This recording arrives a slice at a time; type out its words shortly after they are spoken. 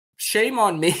shame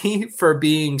on me for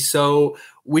being so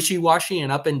wishy-washy and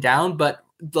up and down, but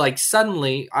like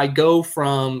suddenly I go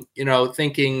from,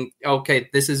 thinking, okay,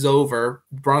 this is over,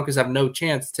 Broncos have no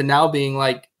chance, to now being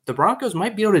like, the Broncos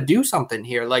might be able to do something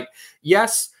here. Like,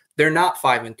 yes, they're not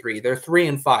 5-3, they're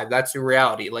 3-5. That's the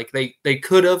reality. Like they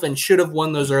could have and should have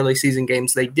won those early season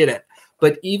games. They didn't.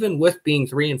 But even with being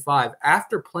 3-5,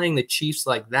 after playing the Chiefs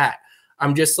like that,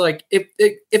 I'm just like,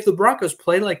 if the Broncos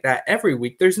play like that every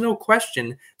week, there's no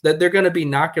question that they're going to be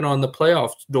knocking on the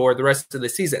playoff door the rest of the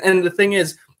season. And the thing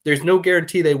is, there's no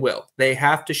guarantee they will. They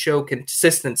have to show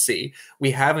consistency. We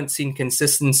haven't seen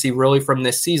consistency really from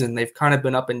this season. They've kind of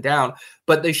been up and down,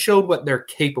 but they showed what they're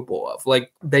capable of.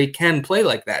 Like, they can play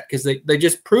like that because they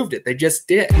just proved it. They just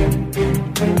did.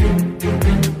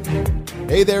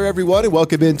 Hey there, everyone, and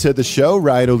welcome into the show.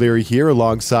 Ryan O'Leary here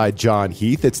alongside John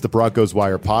Heath. It's the Broncos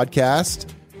Wire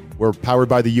podcast. We're powered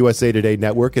by the USA Today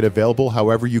Network and available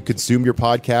however you consume your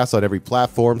podcast on every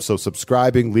platform. So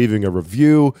subscribing, leaving a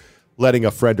review, letting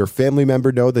a friend or family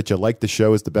member know that you like the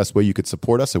show is the best way you could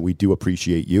support us, and we do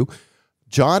appreciate you.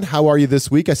 John, how are you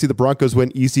this week? I see the Broncos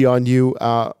went easy on you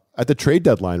at the trade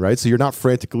deadline, right? So you're not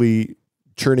frantically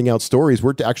churning out stories.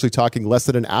 We're actually talking less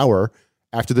than an hour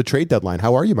after the trade deadline.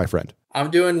 How are you, my friend? I'm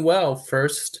doing well.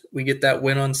 First, we get that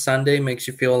win on Sunday, makes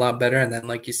you feel a lot better. And then,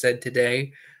 like you said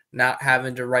today, not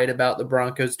having to write about the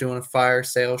Broncos doing a fire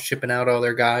sale, shipping out all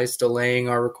their guys, delaying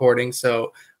our recording.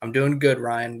 So I'm doing good,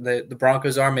 Ryan. The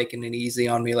Broncos are making it easy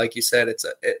on me. Like you said,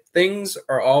 things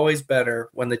are always better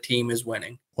when the team is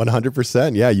winning.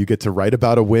 100%. Yeah, you get to write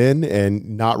about a win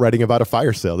and not writing about a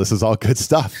fire sale. This is all good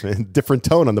stuff and different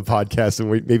tone on the podcast than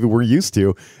maybe we're used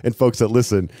to, and folks that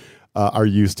listen are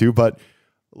used to. But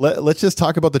let's just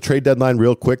talk about the trade deadline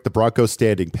real quick. The Broncos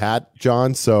standing pat,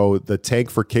 John. So the tank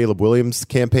for Caleb Williams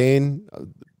campaign,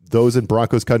 those in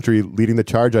Broncos country leading the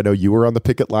charge. I know you were on the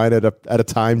picket line at a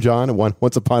time, John, and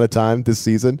once upon a time this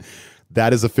season.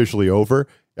 That is officially over.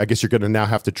 I guess you're going to now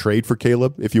have to trade for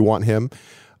Caleb if you want him,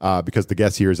 because the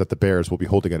guess here is that the Bears will be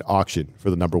holding an auction for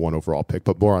the number 1 overall pick,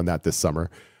 but more on that this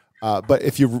summer. But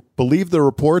if you believe the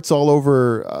reports all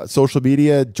over social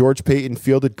media, George Paton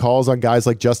fielded calls on guys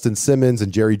like Justin Simmons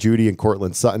and Jerry Jeudy and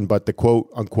Cortland Sutton, but the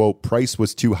quote-unquote price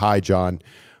was too high, John,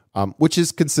 which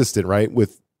is consistent, right?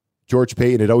 With George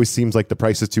Paton, it always seems like the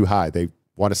price is too high. They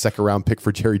want a second-round pick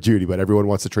for Jerry Jeudy, but everyone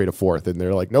wants to trade a fourth, and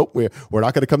they're like, nope, we're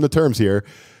not going to come to terms here.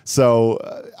 So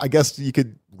I guess you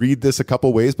could read this a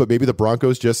couple ways, but maybe the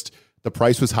Broncos the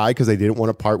price was high because they didn't want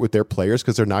to part with their players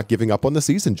because they're not giving up on the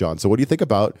season, John. So what do you think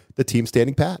about the team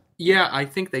standing pat? Yeah, I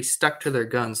think they stuck to their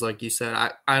guns, like you said.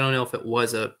 I don't know if it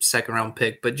was a second-round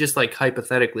pick, but just like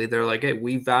hypothetically, they're like, hey,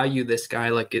 we value this guy.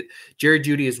 Jerry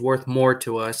Jeudy is worth more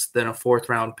to us than a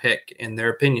fourth-round pick, in their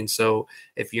opinion. So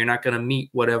if you're not going to meet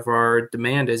whatever our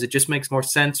demand is, it just makes more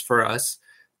sense for us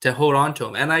to hold on to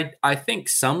him. And I think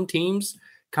some teams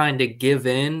kind of give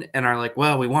in and are like,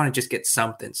 well, we want to just get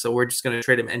something, so we're just going to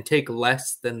trade him and take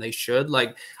less than they should.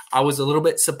 Like, I was a little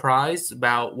bit surprised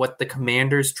about what the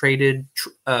Commanders traded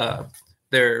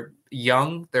their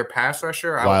pass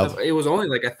rusher. It was only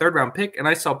like a third-round pick, and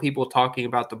I saw people talking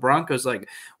about the Broncos like,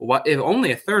 what if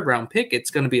only a third-round pick?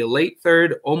 It's going to be a late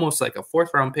third, almost like a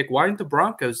fourth-round pick. Why didn't the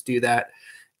Broncos do that?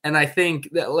 And I think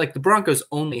that, like, the Broncos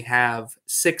only have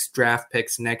 6 draft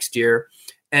picks next year,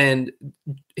 and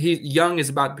Young is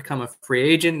about to become a free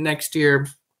agent next year.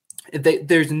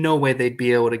 There's no way they'd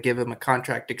be able to give him a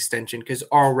contract extension because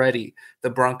already the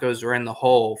Broncos are in the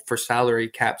hole for salary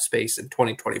cap space in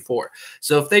 2024.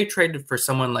 So if they traded for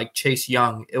someone like Chase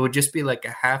Young, it would just be like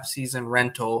a half-season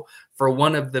rental for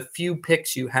one of the few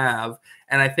picks you have.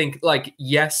 And I think, like,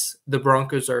 yes, the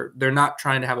Broncos they're not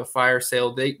trying to have a fire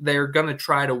sale. They're going to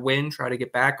try to win, try to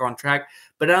get back on track.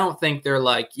 But I don't think they're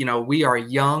like, we are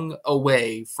Young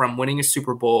away from winning a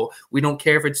Super Bowl. We don't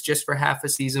care if it's just for half a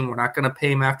season. We're not going to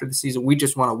pay him after the season. We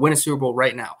just want to win a Super Bowl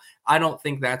right now. I don't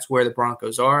think that's where the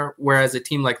Broncos are. Whereas a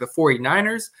team like the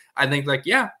 49ers, I think, like,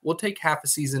 yeah, we'll take half a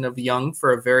season of Young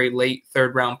for a very late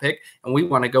third-round pick, and we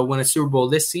want to go win a Super Bowl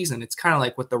this season. It's kind of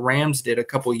like what the Rams did a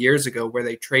couple years ago where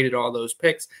they traded all those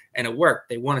picks, and it worked.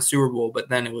 They won a Super Bowl, but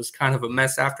then it was kind of a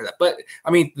mess after that. But,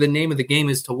 I mean, the name of the game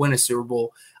is to win a Super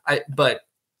Bowl. But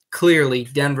clearly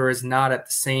Denver is not at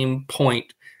the same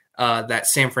point that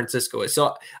San Francisco is.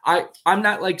 So I'm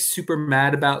not like super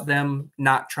mad about them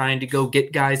not trying to go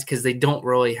get guys because they don't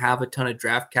really have a ton of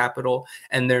draft capital,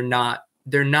 and they're not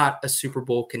they're not a Super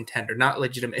Bowl contender, not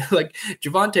legitimate. Like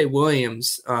Javonte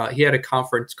Williams, he had a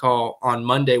conference call on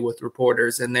Monday with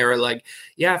reporters, and they were like,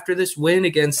 "Yeah, after this win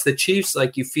against the Chiefs,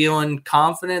 like you feeling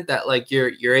confident that like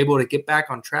you're able to get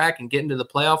back on track and get into the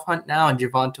playoff hunt now?" And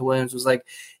Javonte Williams was like,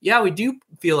 "Yeah, we do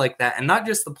feel like that, and not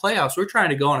just the playoffs. We're trying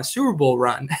to go on a Super Bowl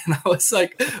run." And I was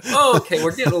like, "Oh, okay,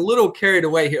 we're getting a little carried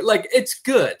away here. Like it's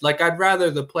good. Like I'd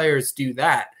rather the players do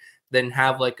that than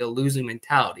have like a losing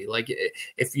mentality. Like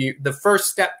if you, the first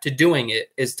step to doing it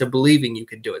is to believing you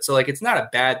can do it. So like, it's not a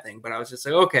bad thing, but I was just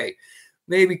like, okay,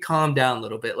 maybe calm down a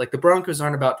little bit. Like the Broncos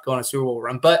aren't about to go on a Super Bowl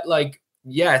run, but like,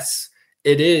 yes,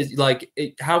 it is like,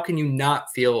 how can you not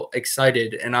feel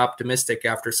excited and optimistic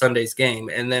after Sunday's game?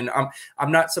 And then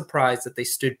I'm not surprised that they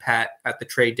stood pat at the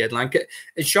trade deadline.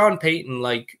 It's Sean Payton,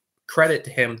 like credit to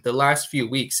him. The last few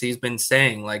weeks he's been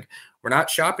saying like, we're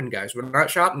not shopping guys. We're not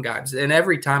shopping guys. And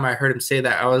every time I heard him say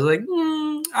that, I was like,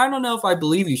 I don't know if I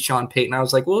believe you, Sean Payton. I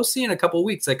was like, we'll see in a couple of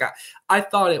weeks. Like I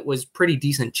thought it was pretty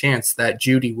decent chance that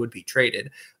Judy would be traded.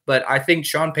 But I think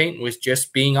Sean Payton was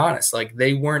just being honest. Like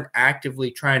they weren't actively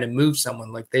trying to move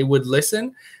someone. Like they would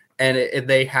listen, and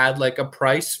they had like a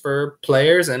price for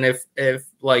players. And if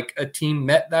like a team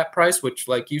met that price, which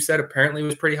like you said, apparently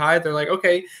was pretty high, they're like,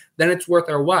 okay, then it's worth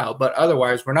our while. But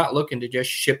otherwise, we're not looking to just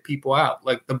ship people out.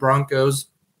 Like the Broncos,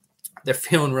 they're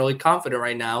feeling really confident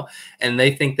right now, and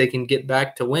they think they can get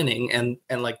back to winning. And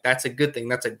like, that's a good thing.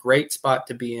 That's a great spot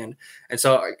to be in. And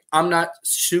so I'm not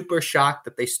super shocked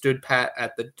that they stood pat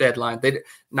at the deadline. They're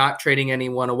not trading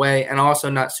anyone away, and also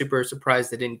not super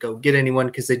surprised they didn't go get anyone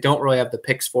because they don't really have the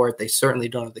picks for it. They certainly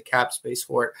don't have the cap space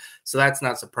for it. So that's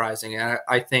not surprising. And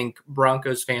I think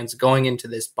Broncos fans going into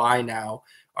this bye now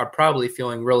are probably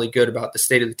feeling really good about the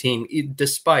state of the team,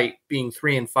 despite being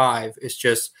 3-5. It's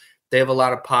just, they have a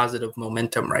lot of positive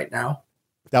momentum right now.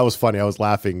 That was funny. I was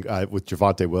laughing with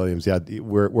Javonte Williams. Yeah,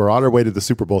 we're on our way to the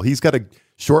Super Bowl. He's got a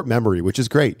short memory, which is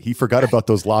great. He forgot about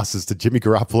those losses to Jimmy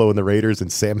Garoppolo and the Raiders and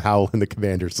Sam Howell and the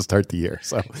Commanders to start the year.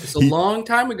 So it's a long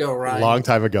time ago, Ryan. A long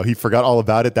time ago. He forgot all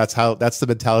about it. That's the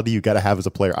mentality you got to have as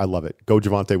a player. I love it. Go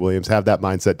Javonte Williams. Have that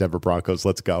mindset, Denver Broncos.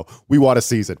 Let's go. We want a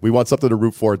season. We want something to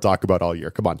root for and talk about all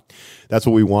year. Come on. That's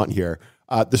what we want here.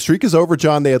 The streak is over,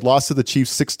 John. They had lost to the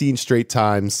Chiefs 16 straight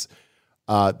times.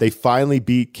 They finally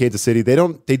beat Kansas City. They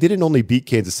didn't only beat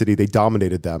Kansas City, they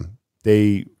dominated them.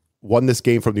 They won this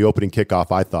game from the opening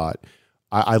kickoff, I thought.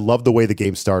 I love the way the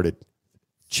game started.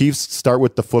 Chiefs start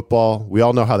with the football. We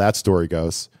all know how that story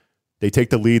goes. They take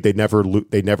the lead. They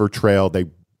never trail. They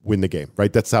win the game,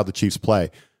 right? That's how the Chiefs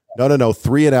play. No.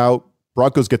 3 and out.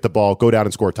 Broncos get the ball, go down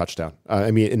and score a touchdown.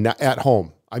 At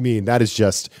home.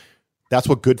 That's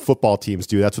what good football teams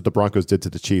do. That's what the Broncos did to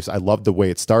the Chiefs. I love the way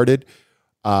it started.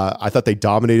 I thought they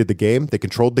dominated the game. They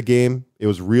controlled the game. It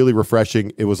was really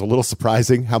refreshing. It was a little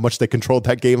surprising how much they controlled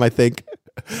that game, I think.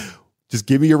 Just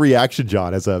give me your reaction,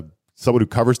 John, as someone who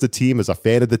covers the team, as a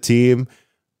fan of the team.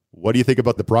 What do you think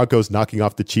about the Broncos knocking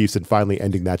off the Chiefs and finally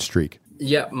ending that streak?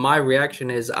 Yeah, my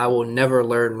reaction is I will never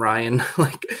learn, Ryan.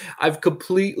 Like I've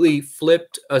completely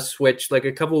flipped a switch. Like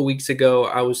a couple of weeks ago,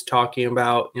 I was talking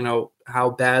about, how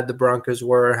bad the Broncos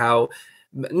were, how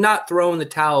not throwing the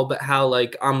towel, but how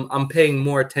like I'm paying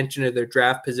more attention to their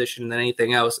draft position than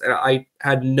anything else. And I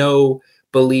had no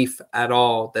belief at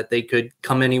all that they could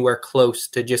come anywhere close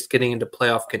to just getting into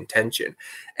playoff contention.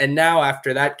 And now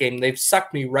after that game, they've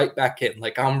sucked me right back in.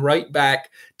 Like I'm right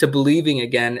back to believing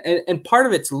again. And part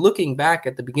of it's looking back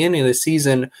at the beginning of the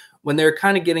season when they're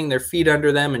kind of getting their feet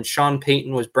under them and Sean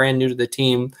Payton was brand new to the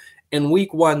team. In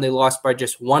week 1, they lost by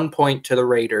just 1 point to the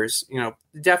Raiders.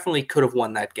 Definitely could have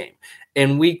won that game.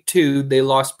 In week 2, they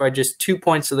lost by just 2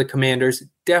 points to the Commanders.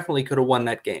 Definitely could have won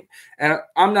that game. And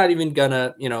I'm not even going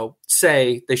to,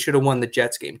 say they should have won the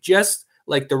Jets game. Just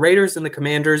like the Raiders and the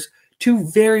Commanders,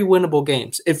 2 very winnable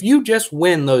games. If you just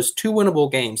win those 2 winnable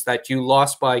games that you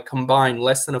lost by combined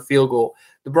less than a field goal,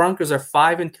 the Broncos are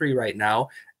 5-3 right now,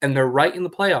 and they're right in the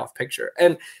playoff picture.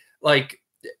 And like,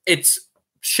 it's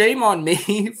shame on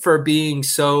me for being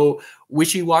so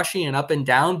wishy-washy and up and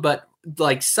down, but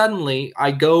like suddenly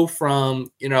I go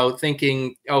from,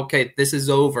 thinking, okay, this is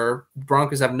over,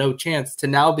 Broncos have no chance, to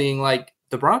now being like,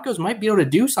 the Broncos might be able to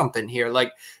do something here.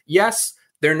 Like, yes,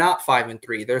 they're not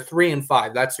 5-3, they're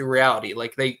 3-5. That's the reality.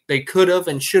 Like they could have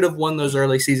and should have won those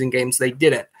early season games. They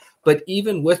didn't. But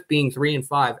even with being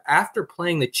 3-5, after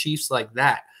playing the Chiefs like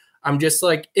that, I'm just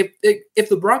like, if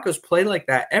the Broncos play like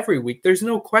that every week, there's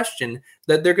no question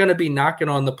that they're going to be knocking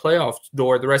on the playoff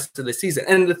door the rest of the season.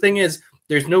 And the thing is,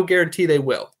 there's no guarantee they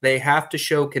will. They have to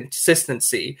show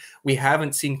consistency. We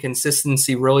haven't seen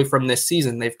consistency really from this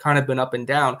season. They've kind of been up and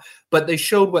down, but they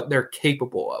showed what they're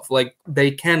capable of. Like,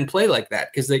 they can play like that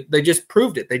because they just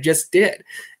proved it. They just did.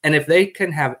 And if they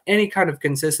can have any kind of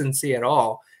consistency at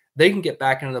all, they can get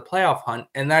back into the playoff hunt.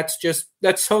 And that's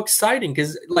so exciting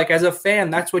because, like, as a fan,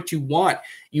 that's what you want.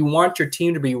 You want your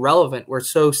team to be relevant. We're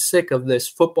so sick of this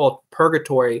football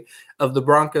purgatory of the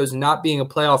Broncos not being a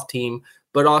playoff team,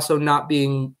 but also not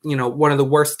being, one of the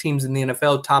worst teams in the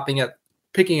NFL,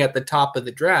 picking at the top of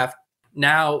the draft.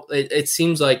 Now it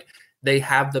seems like they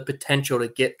have the potential to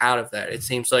get out of that. It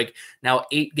seems like now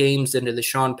 8 games into the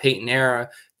Sean Payton era,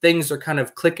 things are kind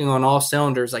of clicking on all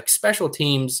cylinders. Like, special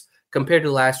teams compared to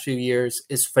the last few years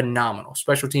is phenomenal.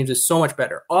 Special teams is so much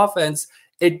better. Offense,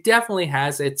 it definitely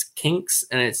has its kinks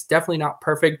and it's definitely not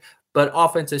perfect, but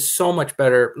offense is so much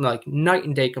better, like night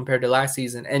and day compared to last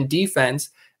season. And defense,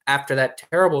 after that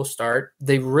terrible start,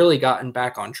 they've really gotten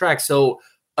back on track. So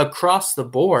across the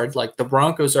board, like, the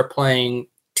Broncos are playing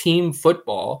team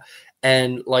football.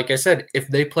 And like I said, if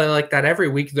they play like that every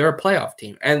week, they're a playoff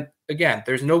team. And again,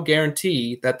 there's no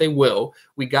guarantee that they will.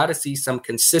 We got to see some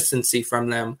consistency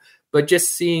from them. But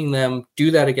just seeing them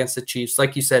do that against the Chiefs,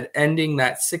 like you said, ending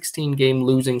that 16-game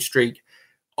losing streak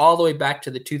all the way back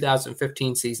to the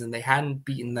 2015 season. They hadn't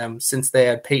beaten them since they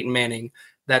had Peyton Manning.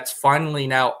 That's finally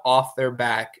now off their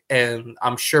back. And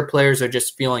I'm sure players are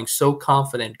just feeling so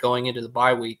confident going into the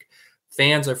bye week.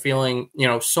 Fans are feeling,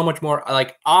 so much more,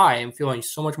 like, I am feeling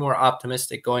so much more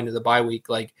optimistic going to the bye week.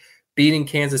 Like, beating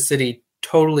Kansas City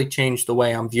totally changed the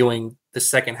way I'm viewing the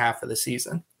second half of the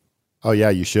season. Oh,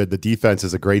 yeah, you should. The defense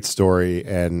is a great story,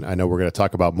 and I know we're going to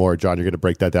talk about more. John, you're going to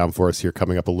break that down for us here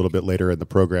coming up a little bit later in the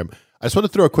program. I just want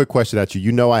to throw a quick question at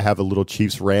you. I have a little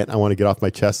Chiefs rant I want to get off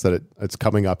my chest that it's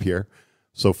coming up here.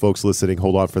 So folks listening,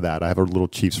 hold on for that. I have a little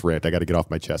Chiefs rant I got to get off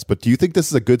my chest. But do you think this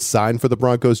is a good sign for the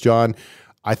Broncos, John?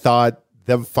 I thought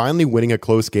them finally winning a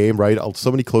close game, right? So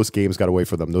many close games got away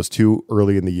from them. Those 2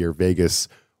 early in the year, Vegas,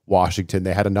 Washington.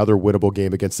 They had another winnable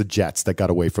game against the Jets that got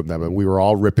away from them, and we were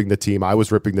all ripping the team. I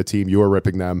was ripping the team. You were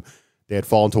ripping them. They had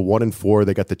fallen to 1-4.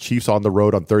 They got the Chiefs on the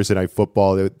road on Thursday Night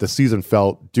Football. The season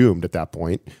felt doomed at that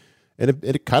point, and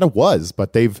it kind of was.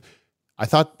 But I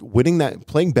thought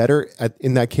playing better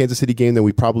in that Kansas City game than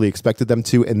we probably expected them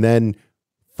to, and then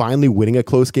finally winning a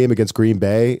close game against Green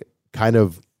Bay kind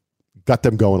of got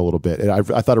them going a little bit. And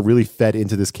I thought it really fed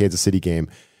into this Kansas City game.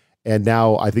 And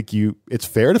now I think it's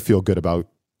fair to feel good about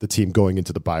the team going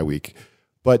into the bye week.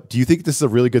 But do you think this is a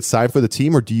really good sign for the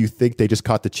team, or do you think they just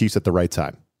caught the Chiefs at the right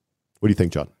time? What do you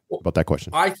think, John, about that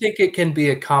question? I think it can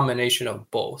be a combination of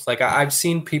both. Like, I've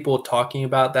seen people talking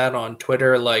about that on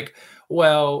Twitter, like,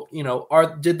 well,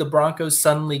 did the Broncos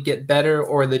suddenly get better,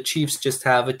 or the Chiefs just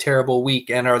have a terrible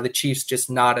week, and are the Chiefs just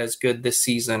not as good this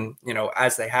season,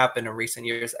 as they have been in recent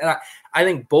years? And I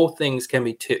think both things can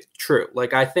be true.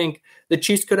 Like, I think the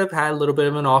Chiefs could have had a little bit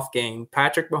of an off game.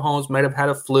 Patrick Mahomes might have had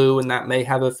a flu, and that may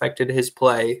have affected his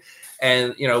play.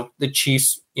 And, the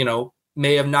Chiefs,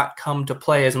 may have not come to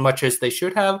play as much as they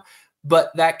should have,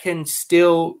 but that can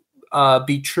still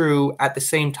be true at the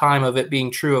same time of it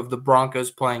being true of the Broncos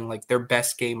playing like their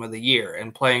best game of the year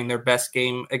and playing their best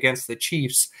game against the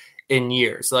Chiefs in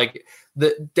years. Like,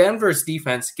 the Denver's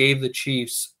defense gave the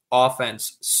Chiefs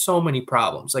offense so many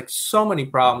problems.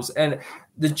 And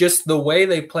just the way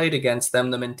they played against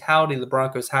them, the mentality the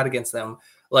Broncos had against them,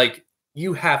 like,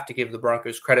 you have to give the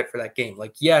Broncos credit for that game.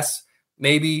 Like, yes,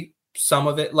 maybe some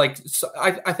of it,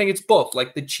 I think it's both.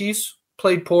 Like, the Chiefs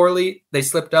played poorly, they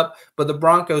slipped up, but the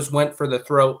Broncos went for the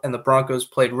throat, and the Broncos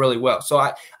played really well. So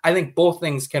I think both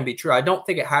things can be true. I don't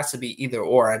think it has to be either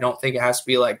or. I don't think it has to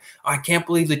be like, I can't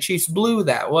believe the Chiefs blew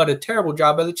that. What a terrible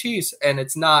job by the Chiefs. And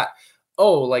it's not,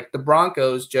 like the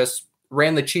Broncos just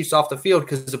ran the Chiefs off the field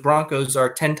because the Broncos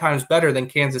are 10 times better than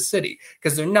Kansas City,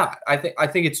 because they're not. I think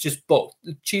it's just both.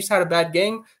 The Chiefs had a bad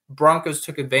game. Broncos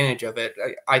took advantage of it.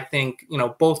 I think,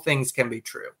 both things can be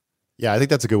true. Yeah, I think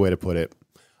that's a good way to put it.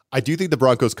 I do think the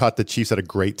Broncos caught the Chiefs at a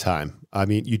great time. I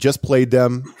mean, you just played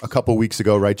them a couple weeks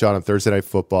ago, right, John, on Thursday Night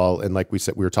Football. And like we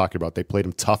were talking about, they played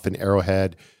them tough in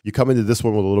Arrowhead. You come into this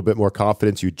one with a little bit more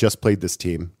confidence. You just played this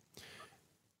team.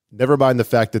 Never mind the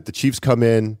fact that the Chiefs come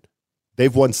in,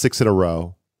 they've won 6 in a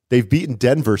row. They've beaten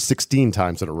Denver 16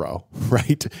 times in a row,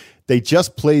 right? They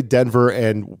just played Denver,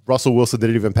 and Russell Wilson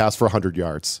didn't even pass for 100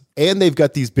 yards. And they've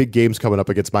got these big games coming up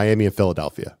against Miami and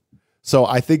Philadelphia. So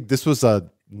I think this was a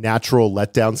natural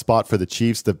letdown spot for the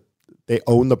Chiefs. They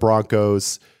own the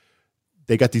Broncos.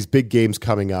 They got these big games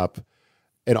coming up.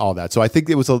 and all that. So I think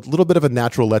it was a little bit of a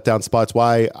natural letdown spot. It's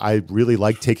why I really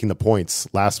liked taking the points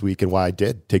last week and why I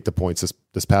did take the points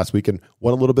this past week and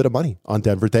won a little bit of money on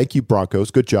Denver. Thank you,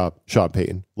 Broncos. Good job, Sean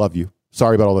Payton. Love you.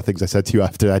 Sorry about all the things I said to you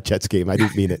after that Jets game. I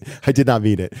didn't mean it. I did not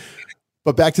mean it.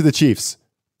 But back to the Chiefs.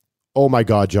 Oh my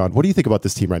God, John, what do you think about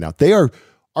this team right now?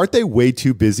 Aren't they way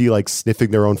too busy like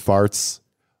sniffing their own farts,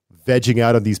 vegging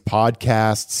out on these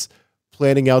podcasts,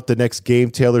 planning out the next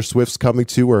game Taylor Swift's coming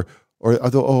to, or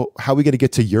how are we going to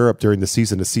get to Europe during the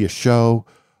season to see a show?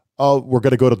 Oh, we're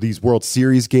going to go to these World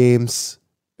Series games.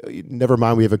 Never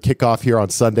mind, we have a kickoff here on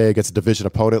Sunday against a division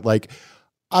opponent. Like,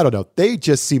 I don't know. They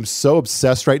just seem so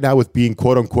obsessed right now with being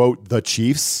quote unquote the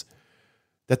Chiefs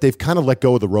that they've kind of let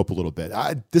go of the rope a little bit.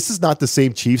 This is not the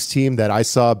same Chiefs team that I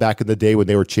saw back in the day when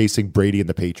they were chasing Brady and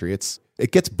the Patriots.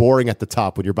 It gets boring at the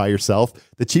top when you're by yourself.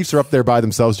 The Chiefs are up there by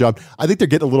themselves, John. I think they're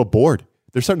getting a little bored.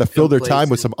 They're starting to fill their time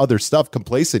with some other stuff.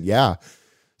 Complacent, yeah.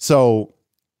 So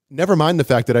never mind the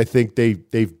fact that I think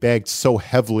they've banked so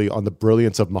heavily on the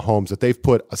brilliance of Mahomes that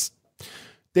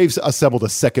they've assembled a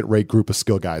second-rate group of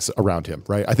skill guys around him,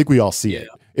 right? I think we all see it.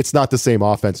 It's not the same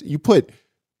offense. You put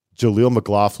Jaleel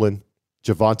McLaughlin,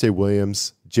 Javonte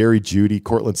Williams, Jerry Jeudy,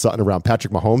 Cortland Sutton around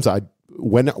Patrick Mahomes.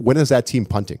 When is that team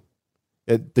punting?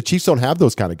 The Chiefs don't have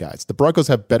those kind of guys. The Broncos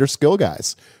have better skill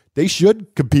guys. They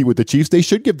should compete with the Chiefs. They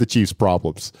should give the Chiefs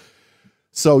problems.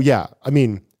 So, yeah, I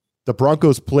mean, the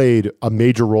Broncos played a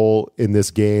major role in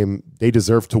this game. They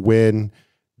deserved to win.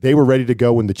 They were ready to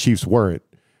go when the Chiefs weren't.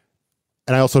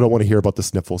 And I also don't want to hear about the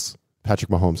sniffles. Patrick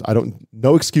Mahomes.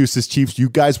 No excuses, Chiefs. You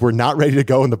guys were not ready to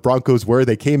go, and the Broncos were.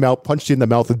 They came out, punched you in the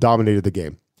mouth, and dominated the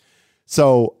game.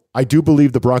 So I do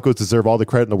believe the Broncos deserve all the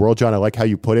credit in the world, John. I like how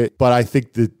you put it. But I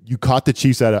think that you caught the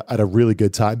Chiefs at a really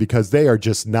good time because they are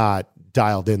just not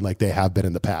dialed in like they have been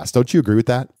in the past. Don't you agree with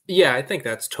that? Yeah, I think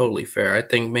that's totally fair. I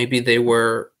think maybe they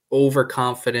were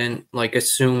overconfident, like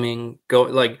assuming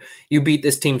you beat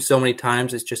this team so many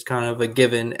times, it's just kind of a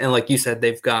given. And like you said,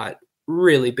 they've got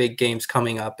really big games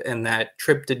coming up, and that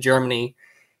trip to Germany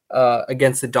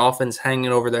against the Dolphins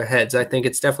hanging over their heads. I think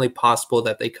it's definitely possible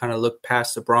that they kind of look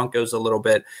past the Broncos a little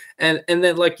bit. And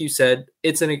then, like you said,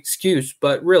 it's an excuse.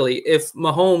 But really, if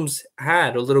Mahomes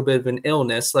had a little bit of an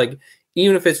illness, like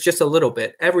even if it's just a little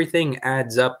bit, everything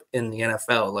adds up in the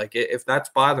NFL. Like if that's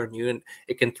bothering you and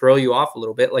it can throw you off a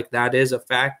little bit, like that is a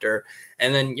factor.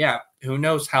 And then, yeah, who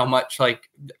knows how much, like,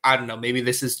 I don't know, maybe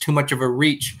this is too much of a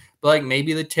reach, but like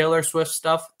maybe the Taylor Swift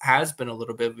stuff has been a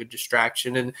little bit of a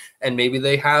distraction, and maybe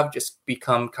they have just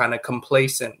become kind of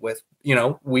complacent with,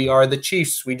 we are the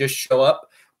Chiefs. We just show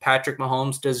up. Patrick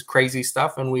Mahomes does crazy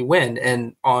stuff and we win.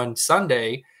 And on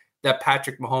Sunday, that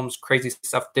Patrick Mahomes crazy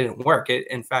stuff didn't work.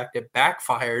 In fact, it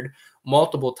backfired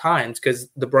multiple times because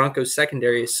the Broncos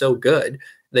secondary is so good.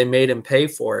 They made him pay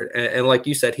for it. And like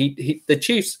you said, the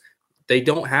Chiefs, they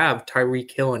don't have Tyreek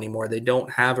Hill anymore. They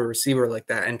don't have a receiver like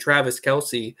that. And Travis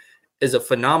Kelce is a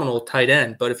phenomenal tight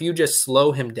end. But if you just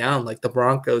slow him down like the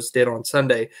Broncos did on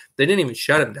Sunday, they didn't even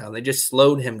shut him down. They just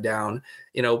slowed him down.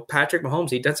 Patrick Mahomes,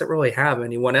 he doesn't really have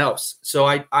anyone else. So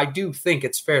I do think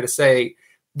it's fair to say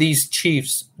these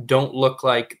Chiefs don't look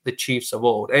like the Chiefs of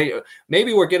old.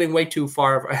 Maybe we're getting way too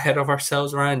far ahead of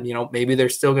ourselves, Ryan. Maybe they're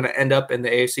still going to end up in the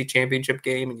AFC Championship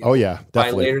game. And, definitely.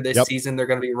 By later this season, they're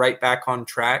going to be right back on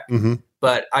track. Mm-hmm.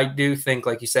 But I do think,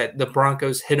 like you said, the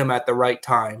Broncos hit them at the right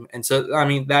time. And so, I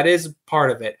mean, that is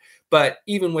part of it. But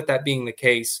even with that being the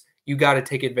case, you got to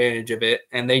take advantage of it.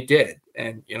 And they did.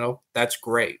 And, that's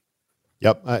great.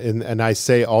 Yep. And I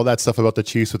say all that stuff about the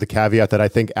Chiefs with the caveat that I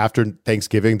think after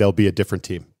Thanksgiving, they'll be a different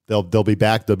team. They'll be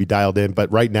back. They'll be dialed in.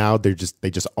 But right now, they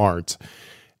just aren't.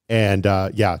 And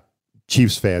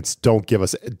Chiefs fans, do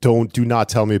not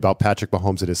tell me about Patrick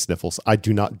Mahomes and his sniffles. I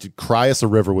do not cry us a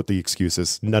river with the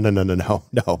excuses.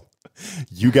 No.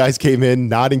 You guys came in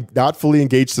not fully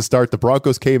engaged to start. The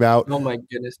Broncos came out. Oh my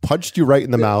goodness! Punched you right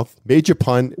in the mouth, made you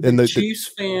punt. And the Chiefs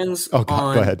fans go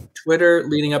on ahead. Twitter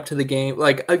leading up to the game,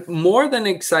 like more than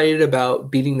excited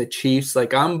about beating the Chiefs,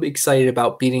 like I'm excited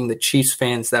about beating the Chiefs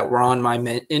fans that were on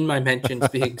in my mentions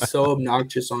being so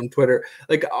obnoxious on Twitter.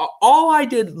 Like all I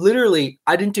did, literally,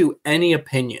 I didn't do any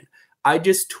opinion. I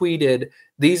just tweeted,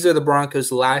 these are the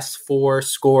Broncos' last 4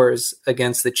 scores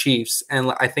against the Chiefs.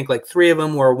 And I think like 3 of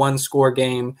them were a 1-score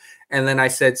game. And then I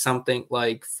said something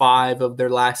like 5 of their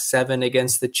last 7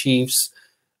 against the Chiefs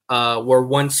were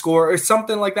 1 score or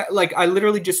something like that. Like I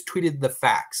literally just tweeted the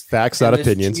facts. Facts, not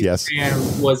opinions, Chiefs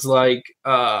fan was like,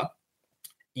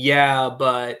 yeah,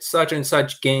 but such and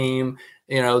such game,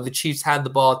 the Chiefs had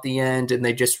the ball at the end and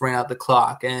they just ran out the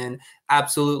clock. And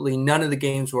absolutely none of the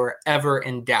games were ever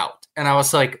in doubt. And I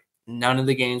was like, none of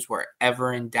the games were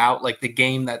ever in doubt. Like the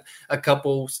game that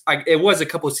it was a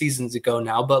couple seasons ago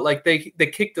now, but like they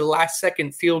kicked the last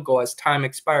second field goal as time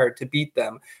expired to beat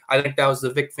them. I think that was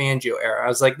the Vic Fangio era. I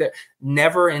was like,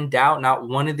 never in doubt. Not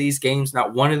one of these games,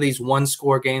 not one of these one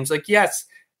score games. Like, yes,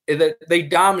 they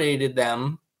dominated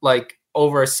them like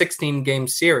over a 16 game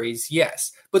series.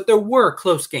 Yes, but there were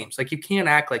close games. Like you can't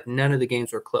act like none of the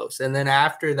games were close. And then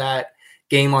after that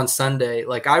game on Sunday,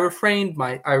 like I restrained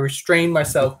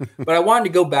myself, but I wanted to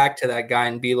go back to that guy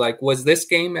and be like, was this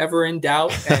game ever in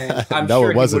doubt? And I'm No,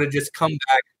 sure it he wasn't. would have just come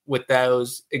back with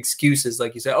those excuses,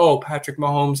 like you said, oh, Patrick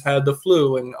Mahomes had the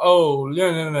flu, and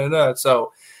no.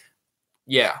 So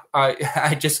yeah,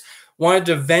 I just wanted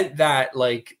to vent that.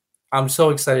 Like I'm so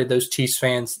excited. Those Chiefs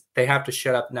fans, they have to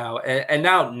shut up now. And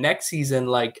now next season,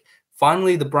 like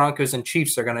finally the Broncos and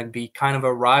Chiefs are going to be kind of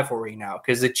a rivalry now,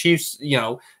 because the Chiefs,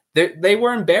 they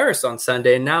were embarrassed on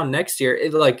Sunday, and now next year,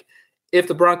 if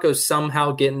the Broncos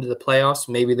somehow get into the playoffs,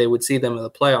 maybe they would see them in the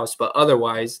playoffs, but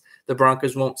otherwise the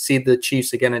Broncos won't see the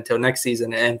Chiefs again until next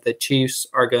season. And the Chiefs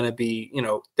are going to be,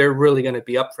 they're really going to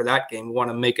be up for that game. We want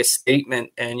to make a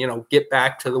statement and, get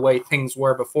back to the way things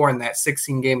were before in that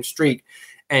 16-game streak.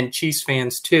 And Chiefs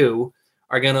fans too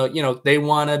are going to, they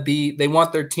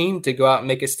want their team to go out and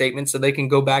make a statement so they can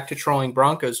go back to trolling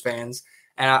Broncos fans.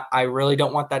 And I really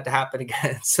don't want that to happen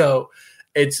again. So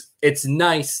it's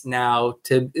nice now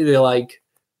to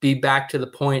be back to the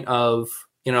point of,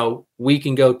 we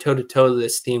can go toe to toe with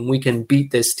this team. We can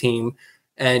beat this team,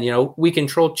 and, we can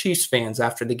troll Chiefs fans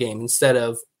after the game instead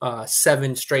of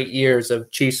 7 straight years of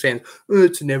Chiefs fans. Oh,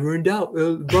 it's never in doubt.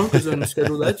 Broncos on the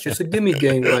schedule. That's just a gimme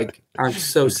game. Like I'm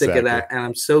so sick of that. And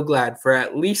I'm so glad for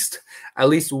at least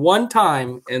one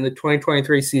time in the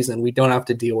 2023 season, we don't have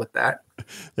to deal with that.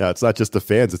 Yeah, it's not just the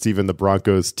fans; it's even the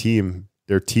Broncos team.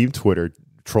 Their team Twitter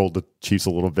trolled the Chiefs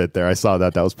a little bit there. I saw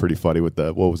that. That was pretty funny with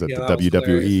the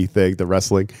WWE thing, the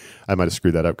wrestling. I might have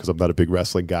screwed that up because I'm not a big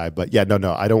wrestling guy. But yeah,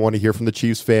 no, I don't want to hear from the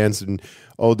Chiefs fans. And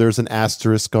there's an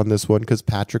asterisk on this one because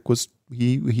Patrick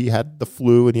he had the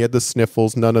flu and he had the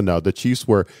sniffles. No. The Chiefs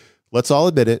were. Let's all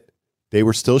admit it. They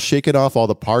were still shaking off all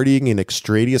the partying and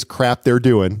extraneous crap they're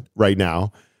doing right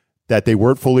now. That they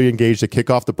weren't fully engaged. The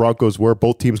kickoff, the Broncos were.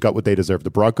 Both teams got what they deserved.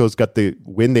 The Broncos got the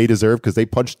win they deserved because they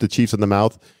punched the Chiefs in the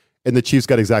mouth, and the Chiefs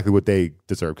got exactly what they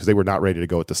deserved because they were not ready to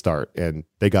go at the start, and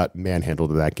they got manhandled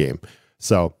in that game.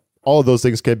 So all of those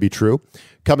things can be true.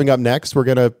 Coming up next, we're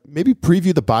going to maybe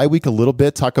preview the bye week a little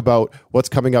bit, talk about what's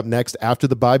coming up next after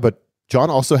the bye, but John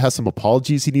also has some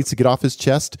apologies he needs to get off his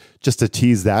chest just to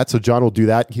tease that. So John will do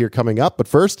that here coming up. But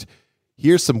first,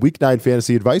 here's some Week 9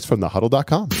 fantasy advice from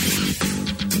thehuddle.com.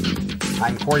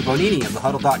 I'm Corey Bonini of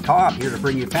thehuddle.com, here to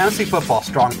bring you fantasy football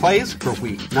strong plays for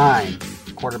Week 9.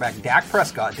 Quarterback Dak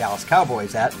Prescott, Dallas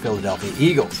Cowboys at Philadelphia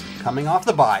Eagles. Coming off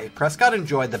the bye, Prescott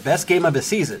enjoyed the best game of his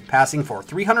season, passing for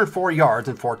 304 yards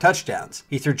and 4 touchdowns.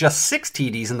 He threw just 6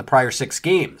 TDs in the prior 6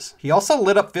 games. He also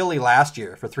lit up Philly last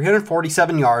year for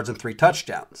 347 yards and 3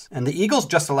 touchdowns. And the Eagles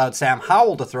just allowed Sam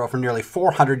Howell to throw for nearly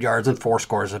 400 yards and 4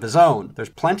 scores of his own. There's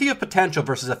plenty of potential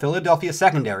versus a Philadelphia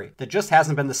secondary that just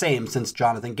hasn't been the same since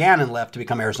Jonathan Gannon left to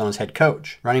become Arizona's head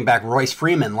coach. Running back Royce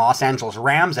Freeman, Los Angeles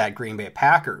Rams at Green Bay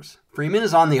Packers. Freeman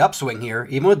is on the upswing here,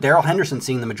 even with Darrell Henderson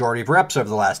seeing the majority of reps over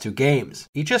the last 2 games.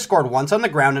 Each has scored once on the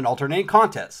ground in alternating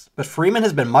contests, but Freeman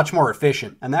has been much more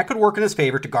efficient, and that could work in his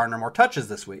favor to garner more touches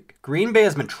this week. Green Bay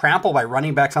has been trampled by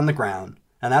running backs on the ground,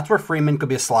 and that's where Freeman could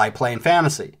be a sly play in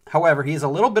fantasy. However, he is a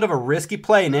little bit of a risky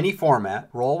play in any format.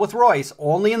 Roll with Royce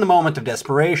only in the moment of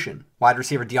desperation. Wide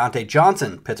receiver Deontay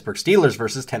Johnson, Pittsburgh Steelers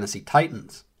versus Tennessee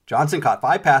Titans. Johnson caught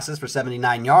 5 passes for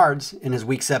 79 yards in his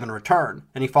Week 7 return,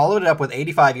 and he followed it up with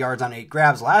 85 yards on 8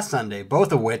 grabs last Sunday,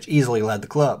 both of which easily led the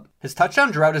club. His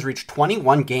touchdown drought has reached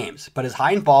 21 games, but his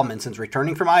high involvement since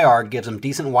returning from IR gives him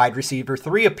decent wide receiver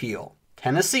 3 appeal.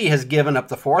 Tennessee has given up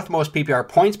the 4th most PPR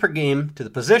points per game to the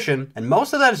position, and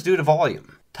most of that is due to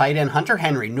volume. Tight end Hunter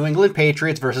Henry, New England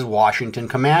Patriots versus Washington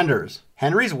Commanders.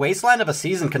 Henry's wasteland of a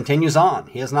season continues on.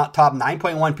 He has not topped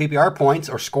 9.1 PPR points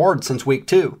or scored since Week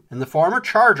 2, and the former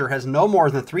Charger has no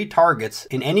more than 3 targets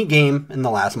in any game in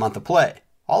the last month of play.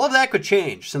 All of that could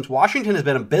change, since Washington has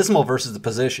been abysmal versus the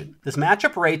position. This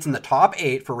matchup rates in the top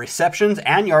 8 for receptions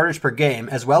and yardage per game,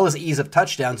 as well as ease of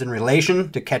touchdowns in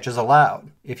relation to catches allowed.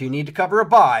 If you need to cover a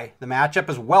bye, the matchup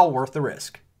is well worth the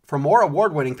risk. For more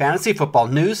award-winning fantasy football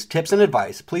news, tips, and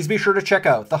advice, please be sure to check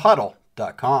out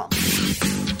thehuddle.com.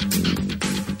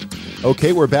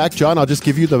 Okay, we're back. John, I'll just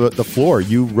give you the floor.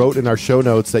 You wrote in our show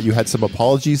notes that you had some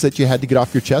apologies that you had to get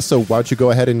off your chest, so why don't you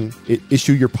go ahead and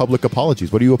issue your public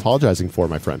apologies? What are you apologizing for,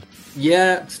 my friend?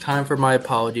 Yeah, it's time for my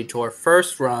apology tour.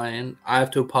 First, Ryan, I have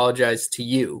to apologize to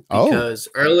you because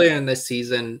earlier in this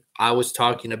season, I was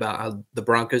talking about how the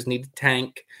Broncos need to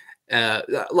tank.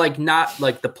 Not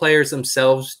like the players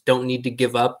themselves don't need to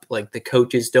give up. Like the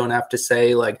coaches don't have to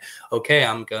say like, okay,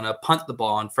 I'm going to punt the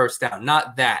ball on first down.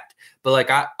 Not that. But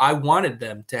like I wanted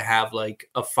them to have like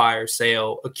a fire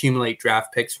sale, accumulate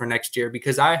draft picks for next year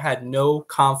because I had no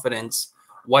confidence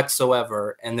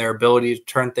whatsoever in their ability to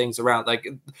turn things around. Like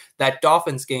that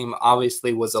Dolphins game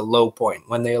obviously was a low point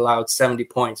when they allowed 70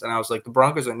 points. And I was like, the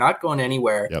Broncos are not going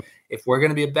anywhere. Yep. If we're going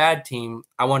to be a bad team,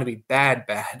 I want to be bad.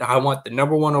 I want the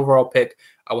number 1 overall pick.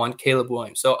 I want Caleb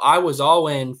Williams. So I was all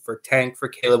in for tank for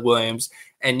Caleb Williams.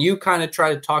 And you kind of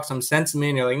try to talk some sense to me.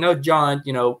 And you're like, no, John,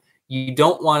 you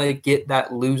don't want to get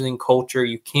that losing culture.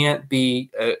 You can't be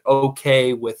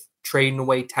okay with trading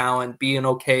away talent, being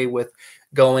okay with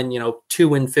going,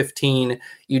 2-15.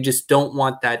 You just don't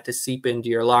want that to seep into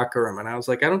your locker room. And I was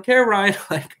like, I don't care, Ryan.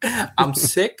 Like, I'm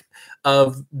sick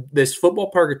of this football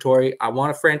purgatory. I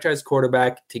want a franchise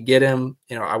quarterback to get him.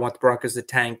 I want the Broncos to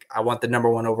tank. I want the number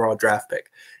 1 overall draft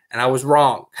pick. And I was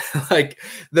wrong.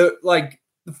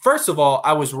 First of all,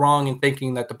 I was wrong in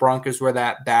thinking that the Broncos were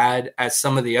that bad as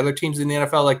some of the other teams in the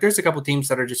NFL. Like, there's a couple teams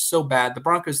that are just so bad. The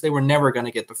Broncos, they were never going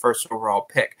to get the first overall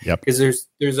pick because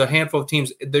there's a handful of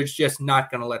teams. They're just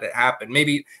not going to let it happen.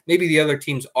 Maybe the other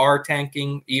teams are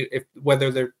tanking,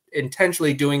 whether they're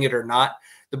intentionally doing it or not.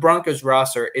 The Broncos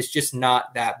roster is just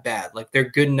not that bad. Like, they're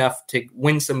good enough to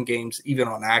win some games even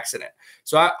on accident.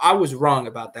 So I was wrong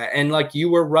about that. And like,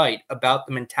 you were right about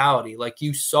the mentality. Like,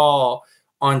 you saw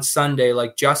on Sunday,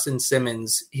 like Justin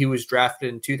Simmons, he was drafted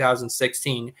in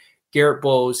 2016. Garrett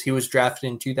Bowles, he was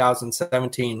drafted in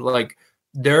 2017. Like,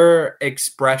 their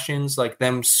expressions, like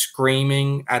them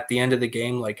screaming at the end of the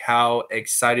game, like how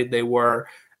excited they were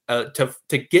to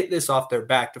get this off their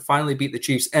back, to finally beat the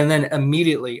Chiefs. And then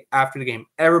immediately after the game,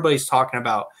 everybody's talking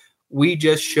about, we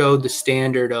just showed the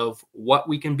standard of what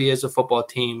we can be as a football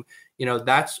team.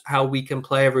 That's how we can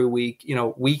play every week.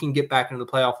 We can get back into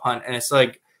the playoff hunt. And it's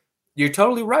like, you're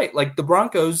totally right. Like the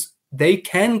Broncos, they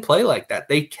can play like that.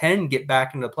 They can get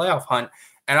back into the playoff hunt.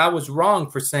 And I was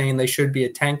wrong for saying they should be a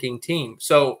tanking team.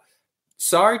 So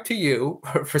sorry to you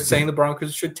for saying the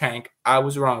Broncos should tank. I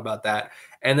was wrong about that.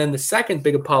 And then the second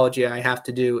big apology I have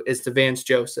to do is to Vance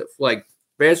Joseph. Like,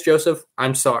 Vance Joseph,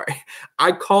 I'm sorry.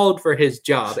 I called for his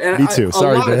job. And me too.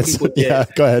 Sorry, Vance. Yeah,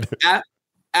 go ahead.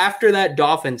 After that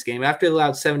Dolphins game, after they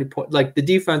allowed 70 points, like the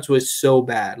defense was so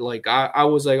bad. Like I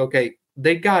was like, okay,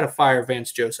 they got to fire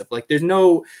Vance Joseph. Like, I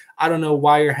don't know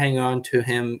why you're hanging on to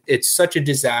him. It's such a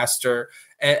disaster.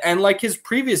 And like his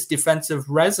previous defensive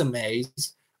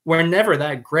resumes were never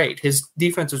that great. His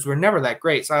defenses were never that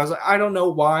great. So I was like, I don't know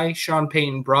why Sean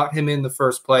Payton brought him in the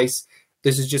first place.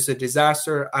 This is just a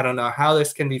disaster. I don't know how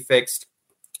this can be fixed.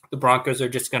 The Broncos are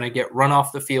just going to get run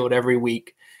off the field every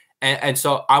week. And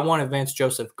so I wanted Vance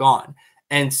Joseph gone.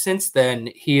 And since then,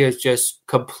 he has just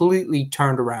completely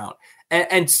turned around.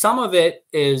 And some of it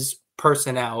is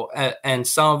personnel, and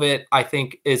some of it, I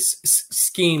think, is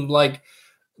scheme. Like,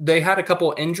 they had a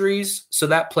couple injuries, so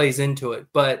that plays into it.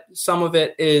 But some of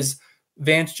it is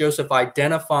Vance Joseph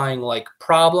identifying, like,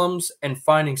 problems and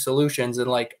finding solutions.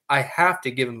 And, like, I have to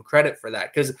give him credit for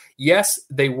that. Because, yes,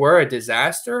 they were a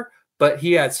disaster, but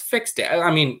he has fixed it.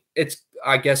 I mean, it's,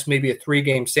 I guess, maybe a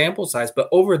 3-game sample size. But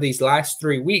over these last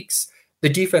 3 weeks, the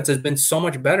defense has been so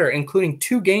much better, including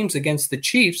 2 games against the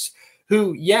Chiefs,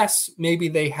 who, yes, maybe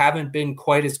they haven't been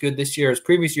quite as good this year as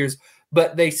previous years,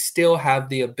 but they still have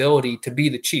the ability to be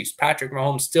the Chiefs. Patrick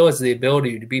Mahomes still has the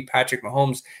ability to be Patrick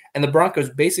Mahomes, and the Broncos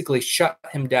basically shut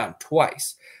him down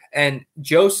twice. And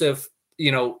Joseph,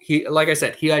 he, like I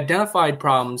said, he identified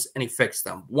problems and he fixed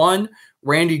them. One,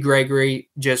 Randy Gregory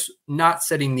just not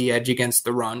setting the edge against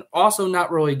the run, also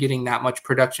not really getting that much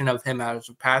production of him as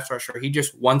a pass rusher. He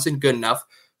just wasn't good enough.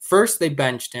 First, they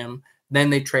benched him, then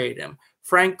they traded him.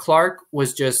 Frank Clark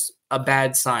was just a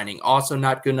bad signing. Also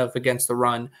not good enough against the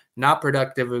run, not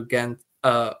productive again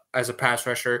as a pass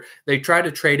rusher. They tried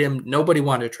to trade him. Nobody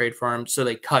wanted to trade for him, so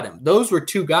they cut him. Those were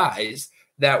 2 guys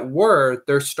that were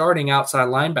their starting outside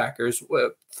linebackers.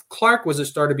 Clark was a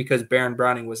starter because Baron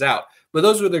Browning was out. But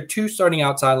those were their 2 starting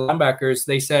outside linebackers.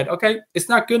 They said, okay, it's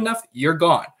not good enough. You're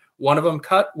gone. One of them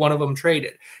cut, one of them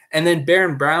traded. And then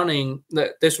Baron Browning,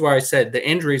 this is where I said the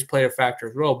injuries played a factor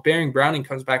as well. Baron Browning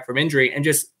comes back from injury and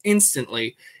just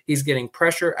instantly he's getting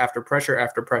pressure after pressure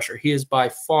after pressure. He is by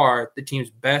far the team's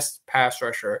best pass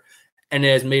rusher. and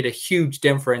it has made a huge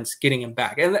difference getting him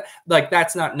back. And like,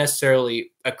 that's not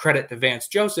necessarily a credit to Vance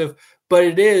Joseph, but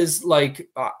it is like,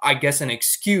 I guess, an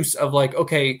excuse of like,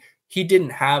 okay, he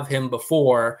didn't have him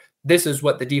before. This is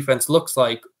what the defense looks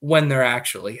like when they're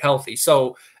actually healthy.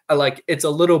 So like, it's a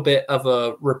little bit of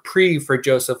a reprieve for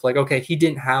Joseph. Like, okay, he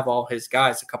didn't have all his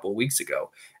guys a couple of weeks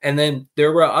ago. And then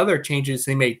there were other changes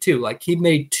he made too. Like, he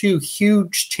made 2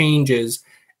 huge changes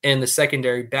in the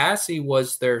secondary. Bassey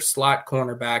was their slot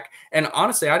cornerback. And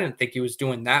honestly, I didn't think he was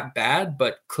doing that bad,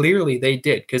 but clearly they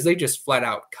did, because they just flat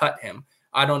out cut him.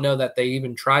 I don't know that they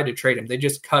even tried to trade him. They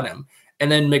just cut him. And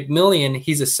then McMillian,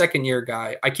 he's a second-year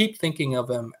guy. I keep thinking of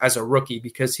him as a rookie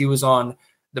because he was on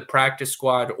the practice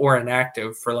squad or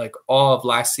inactive for like all of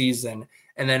last season.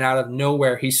 And then out of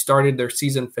nowhere, he started their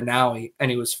season finale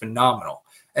and he was phenomenal.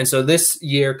 And so this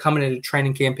year, coming into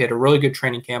training camp, he had a really good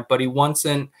training camp, but he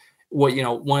wasn't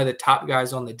one of the top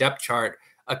guys on the depth chart.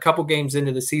 A couple games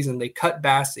into the season, they cut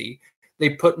Bassey.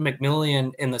 They put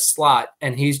McMillian in the slot,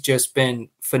 and he's just been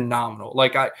phenomenal.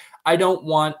 Like, I don't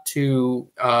want to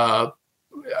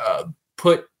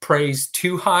put praise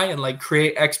too high and like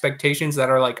create expectations that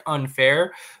are like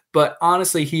unfair, but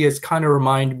honestly, he has kind of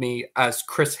reminded me as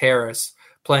Chris Harris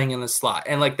playing in the slot.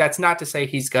 And like, that's not to say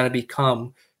he's going to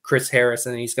become Chris Harris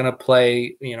and he's going to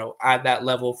play, at that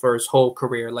level for his whole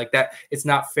career. Like that, it's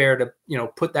not fair to,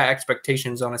 put that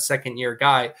expectations on a second-year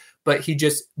guy, but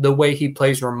the way he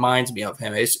plays reminds me of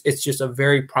him. It's just a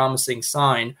very promising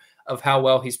sign of how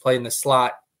well he's played in the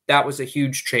slot. That was a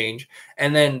huge change.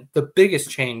 And then the biggest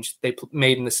change they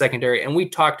made in the secondary, and we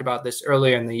talked about this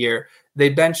earlier in the year, they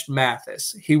benched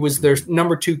Mathis. He was their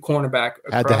number 2 cornerback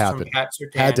across from Pat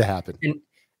Surtain. Had to happen. And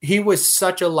he was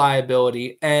such a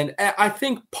liability. And I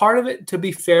think part of it, to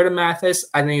be fair to Mathis,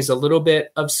 I think is a little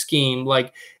bit of scheme.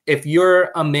 Like, if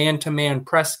you're a man-to-man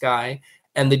press guy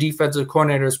and the defensive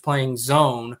coordinator is playing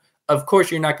zone, of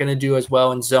course, you're not going to do as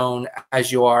well in zone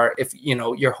as you are if,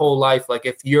 your whole life, like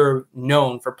if you're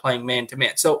known for playing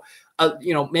man-to-man. So,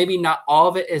 maybe not all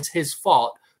of it is his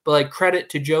fault, but like, credit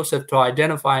to Joseph to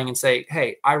identifying and say,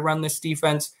 hey, I run this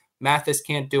defense. Mathis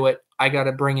can't do it. I got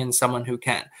to bring in someone who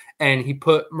can. And he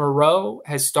put Moreau,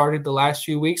 has started the last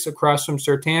few weeks across from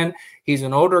Surtain. He's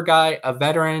an older guy, a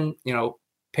veteran.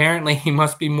 Apparently he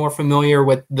must be more familiar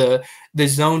with the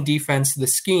zone defense, the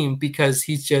scheme, because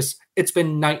it's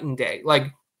been night and day.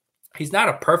 Like, he's not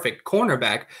a perfect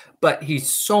cornerback, but he's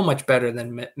so much better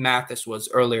than Mathis was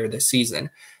earlier this season.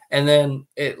 And then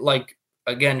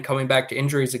again, coming back to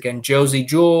injuries again, Josie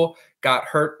Jewell got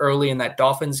hurt early in that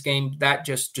Dolphins game. That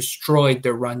just destroyed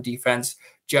their run defense.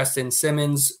 Justin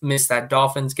Simmons missed that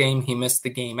Dolphins game. He missed the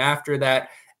game after that,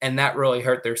 and that really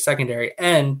hurt their secondary.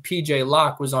 And PJ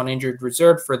Locke was on injured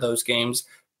reserve for those games.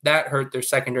 That hurt their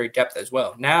secondary depth as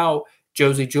well. Now,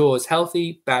 Josie Jewell is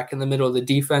healthy, back in the middle of the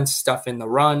defense, stuffing the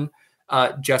run.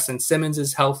 Justin Simmons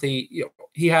is healthy.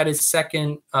 He had his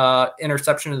second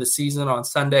interception of the season on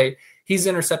Sunday. He's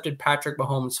intercepted Patrick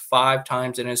Mahomes 5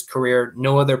 times in his career.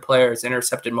 No other player has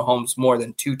intercepted Mahomes more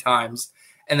than 2 times.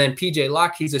 And then PJ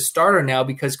Locke, he's a starter now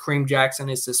because Kareem Jackson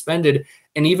is suspended.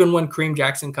 And even when Kareem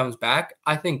Jackson comes back,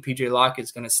 I think PJ Locke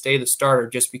is going to stay the starter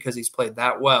just because he's played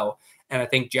that well. And I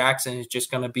think Jackson is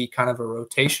just going to be kind of a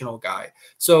rotational guy.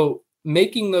 So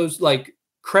making those, like,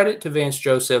 credit to Vance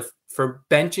Joseph for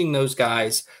benching those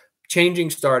guys, changing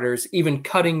starters, even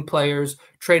cutting players,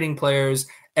 trading players.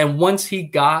 And once he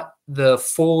got the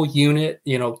full unit,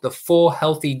 the full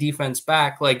healthy defense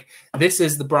back, like, this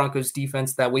is the Broncos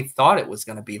defense that we thought it was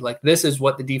going to be. Like, this is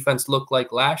what the defense looked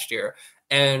like last year.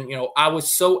 And, I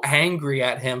was so angry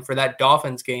at him for that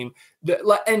Dolphins game.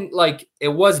 And like, it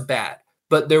was bad,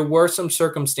 but there were some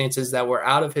circumstances that were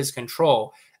out of his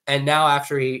control. And now,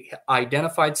 after he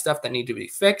identified stuff that needed to be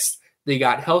fixed, they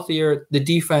got healthier. The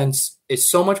defense is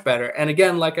so much better. And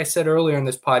again, like I said earlier in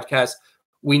this podcast,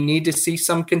 we need to see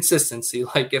some consistency.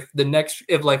 Like, if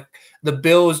the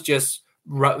Bills just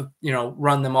run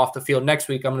them off the field next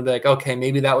week, I'm going to be like, okay,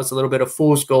 maybe that was a little bit of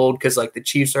fool's gold because like the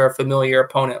Chiefs are a familiar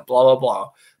opponent, blah, blah,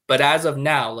 blah. But as of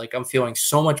now, like, I'm feeling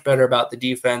so much better about the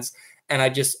defense. And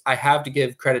I have to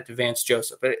give credit to Vance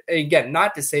Joseph. But again,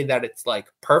 not to say that it's like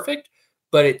perfect,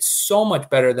 but it's so much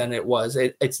better than it was.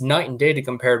 It's night and day to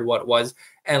compare to what it was.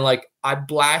 And like, I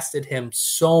blasted him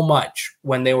so much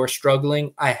when they were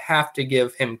struggling. I have to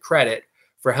give him credit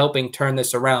for helping turn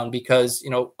this around because,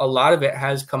 a lot of it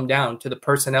has come down to the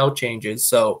personnel changes.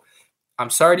 So I'm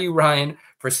sorry to you, Ryan,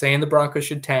 for saying the Broncos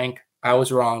should tank. I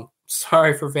was wrong.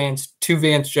 Sorry for Vance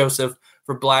Joseph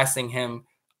for blasting him.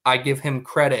 I give him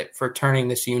credit for turning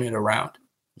this unit around.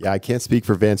 Yeah, I can't speak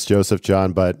for Vance Joseph,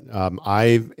 John, but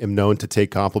I am known to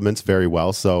take compliments very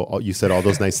well. So you said all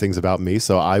those nice things about me,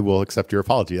 so I will accept your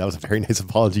apology. That was a very nice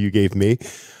apology you gave me.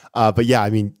 But yeah, I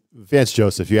mean, Vance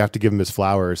Joseph, you have to give him his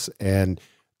flowers. And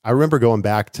I remember going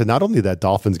back to not only that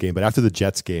Dolphins game, but after the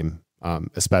Jets game,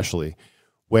 especially,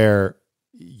 where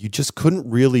you just couldn't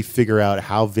really figure out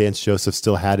how Vance Joseph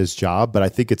still had his job. But I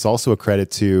think it's also a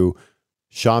credit to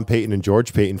Sean Payton and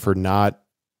George Payton for not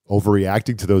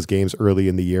overreacting to those games early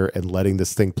in the year and letting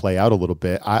this thing play out a little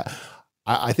bit.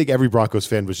 I think every Broncos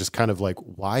fan was just kind of like,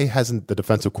 why hasn't the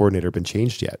defensive coordinator been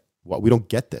changed yet? Well, we don't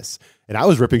get this. And I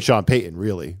was ripping Sean Payton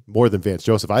really more than Vance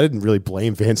Joseph. I didn't really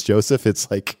blame Vance Joseph. It's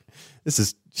like, this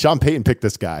is Sean Payton picked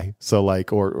this guy. So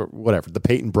like, or whatever, the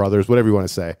Payton brothers, whatever you want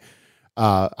to say.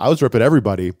 I was ripping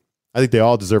everybody. I think they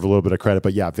all deserve a little bit of credit,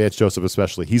 but yeah, Vance Joseph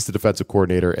especially, he's the defensive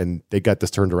coordinator and they got this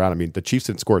turned around. I mean, the Chiefs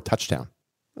didn't score a touchdown.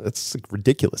 That's like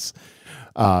ridiculous.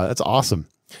 That's awesome.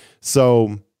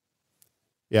 So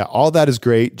yeah, all that is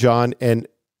great, John. And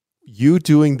you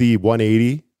doing the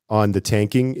 180 on the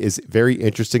tanking is very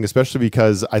interesting, especially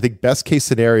because I think best case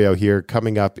scenario here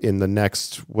coming up in the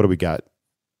next, what do we got?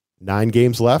 9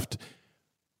 games left.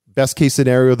 Best case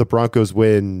scenario, the Broncos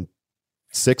win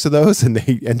 6 of those and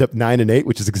they end up 9-8,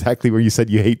 which is exactly where you said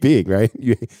you hate being, right?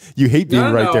 You hate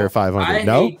being right there at 500. I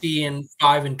hate being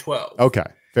 5-12. Okay.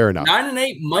 Fair enough.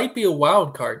 9-8 might be a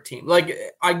wild card team. Like,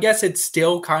 I guess it's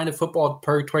still kind of football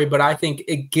purgatory, but I think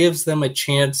it gives them a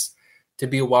chance to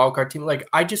be a wild card team. Like,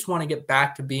 I just want to get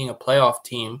back to being a playoff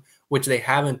team, which they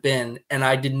haven't been. And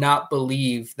I did not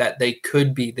believe that they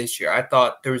could be this year. I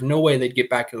thought there was no way they'd get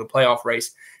back to the playoff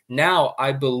race. Now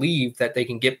I believe that they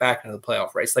can get back into the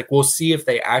playoff race. Like, we'll see if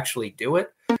they actually do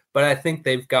it, but I think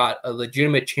they've got a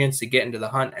legitimate chance to get into the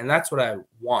hunt. And that's what I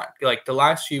want. Like, the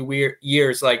last few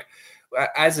years, like,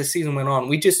 as the season went on,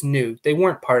 we just knew they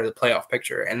weren't part of the playoff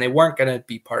picture and they weren't going to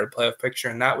be part of the playoff picture.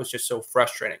 And that was just so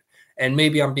frustrating. And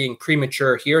maybe I'm being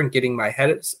premature here and getting ahead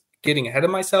of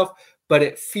myself, but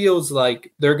it feels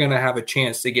like they're going to have a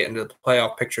chance to get into the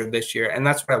playoff picture this year. And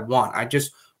that's what I want. I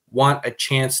just want a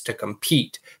chance to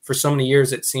compete. For so many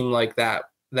years, it seemed like that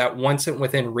once it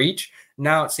within reach.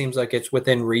 Now it seems like it's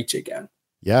within reach again.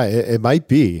 Yeah, it might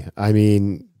be. I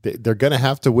mean, they're going to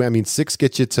have to win. I mean, 6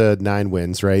 gets you to 9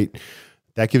 wins, right?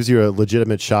 That gives you a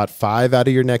legitimate shot. 5 out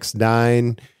of your next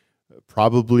 9,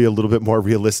 probably a little bit more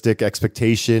realistic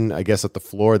expectation, I guess, at the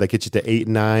floor. That gets you to 8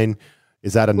 and 9.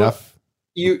 Is that enough?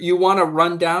 Well, you want to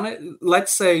run down it?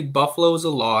 Let's say Buffalo's a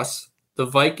loss. The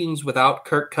Vikings without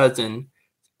Kirk Cousins.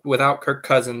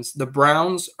 The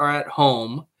Browns are at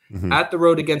home, at the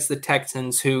road against the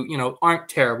Texans, who, aren't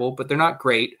terrible, but they're not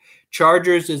great.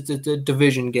 Chargers is the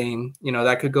division game.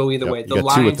 That could go either way. The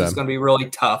Lions is going to be really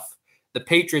tough. The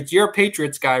Patriots, you're a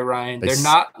Patriots guy, Ryan. They're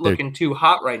not looking too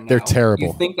hot right now. They're terrible.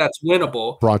 You think that's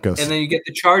winnable. Broncos. And then you get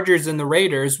the Chargers and the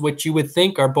Raiders, which you would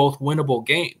think are both winnable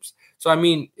games. So, I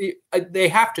mean, they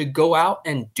have to go out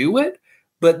and do it.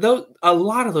 But a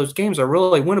lot of those games are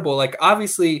really winnable. Like,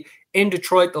 obviously, in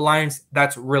Detroit, the Lions,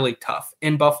 that's really tough.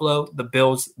 In Buffalo, the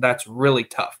Bills, that's really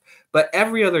tough. But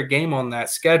every other game on that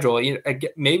schedule,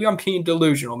 maybe I'm being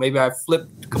delusional. Maybe I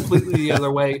flipped completely the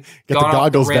other way. Get the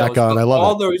goggles back on. I love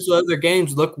all those other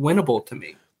games look winnable to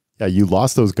me. Yeah, you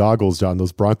lost those goggles, John.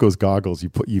 Those Broncos goggles.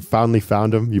 You finally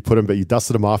found them. You put them, you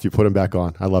dusted them off. You put them back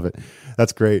on. I love it.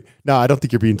 That's great. No, I don't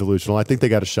think you're being delusional. I think they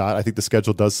got a shot. I think the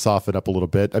schedule does soften up a little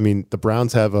bit. I mean, the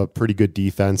Browns have a pretty good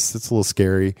defense. It's a little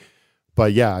scary,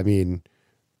 but yeah, I mean,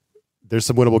 there's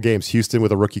some winnable games. Houston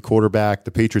with a rookie quarterback.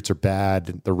 The Patriots are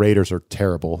bad. The Raiders are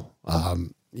terrible.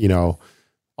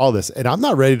 All this. And I'm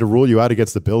not ready to rule you out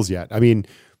against the Bills yet. I mean,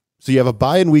 so you have a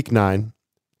bye in week 9.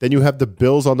 Then you have the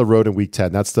Bills on the road in week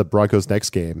 10. That's the Broncos'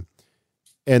 next game.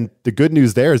 And the good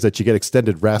news there is that you get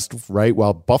extended rest, right?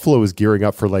 While Buffalo is gearing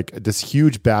up for like this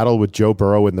huge battle with Joe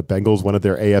Burrow and the Bengals, one of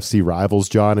their AFC rivals,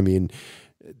 John. I mean,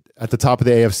 at the top of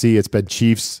the AFC, it's been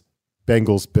Chiefs,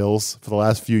 Bengals, Bills for the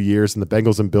last few years. And the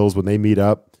Bengals and Bills, when they meet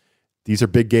up, these are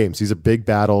big games. These are big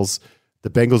battles. The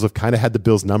Bengals have kind of had the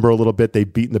Bills number a little bit.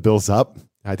 They've beaten the Bills up.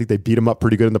 I think they beat them up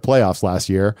pretty good in the playoffs last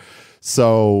year.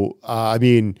 So, I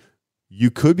mean, you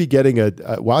could be getting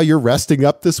while you're resting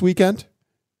up this weekend,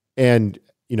 and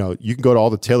you can go to all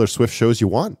the Taylor Swift shows you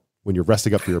want when you're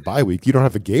resting up for your bye week. You don't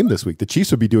have a game this week. The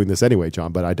Chiefs would be doing this anyway,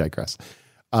 John, but I digress.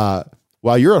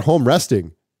 While you're at home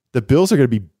resting, the Bills are going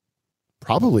to be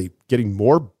probably getting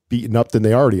more beaten up than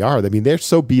they already are. I mean, they're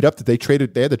so beat up that they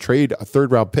had to trade a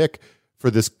 3rd-round pick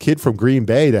for this kid from Green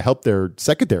Bay to help their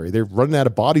secondary. They're running out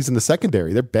of bodies in the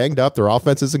secondary. They're banged up. Their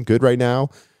offense isn't good right now.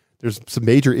 There's some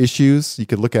major issues. You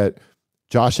could look at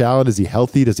Josh Allen. Is he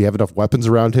healthy? Does he have enough weapons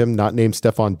around him? Not named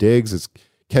Stephon Diggs. Is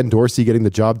Ken Dorsey getting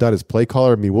the job done as play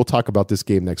caller. I mean, we'll talk about this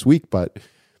game next week, but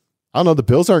I don't know. The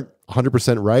Bills aren't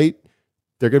 100% right.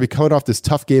 They're going to be coming off this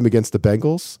tough game against the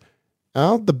Bengals.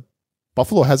 The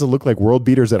Buffalo hasn't looked like world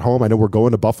beaters at home. I know we're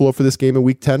going to Buffalo for this game in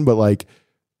week 10, but like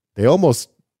they almost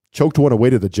choked one away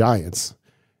to the Giants.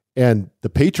 And the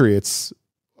Patriots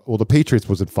was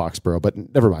in Foxborough, but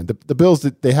never mind. The Bills,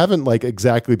 they haven't like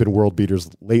exactly been world beaters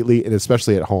lately, and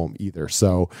especially at home either.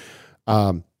 So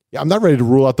I'm not ready to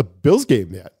rule out the Bills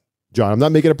game yet, John. I'm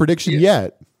not making a prediction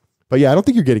yet. But yeah, I don't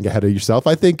think you're getting ahead of yourself.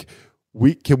 I think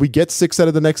we get 6 out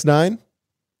of the next 9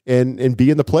 and be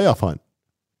in the playoff hunt.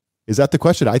 Is that the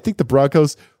question? I think the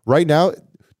Broncos right now,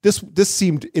 this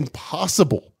seemed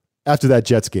impossible after that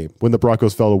Jets game when the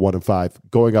Broncos fell to 1-5,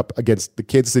 going up against the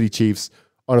Kansas City Chiefs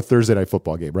on a Thursday night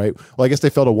football game, right? Well, I guess they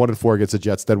fell to 1-4 against the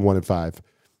Jets, then 1-5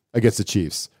 against the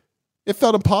Chiefs. It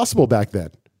felt impossible back then.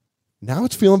 Now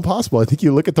it's feeling possible. I think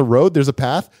you look at the road, there's a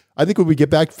path. I think when we get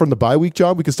back from the bye week,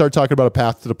 John, we can start talking about a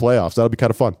path to the playoffs. That'll be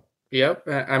kind of fun. Yep.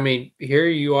 I mean, here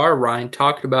you are, Ryan,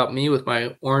 talking about me with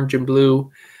my orange and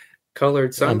blue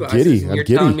colored sunglasses. I'm You're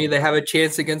giddy. telling me they have a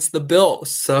chance against the Bills.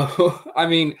 So, I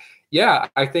mean, yeah,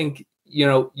 I think,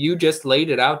 you just laid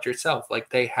it out yourself.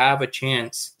 Like they have a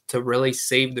chance to really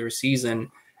save their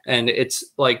season. And it's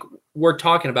like, we're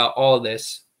talking about all of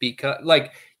this because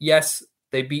like, yes,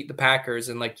 they beat the Packers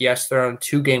and like, yes, they're on a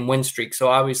 2-game win streak. So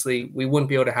obviously we wouldn't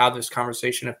be able to have this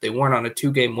conversation if they weren't on a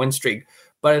 2-game win streak.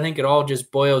 But I think it all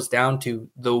just boils down to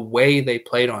the way they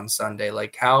played on Sunday,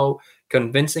 like how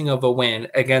convincing of a win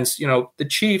against, the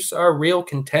Chiefs are a real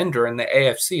contender in the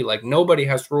AFC. Like nobody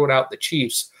has ruled out the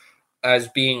Chiefs as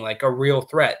being like a real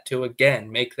threat to,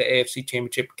 again, make the AFC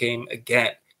Championship game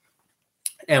again.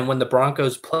 And when the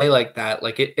Broncos play like that,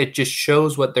 like it just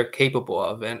shows what they're capable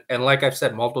of. And like I've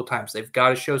said multiple times, they've got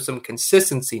to show some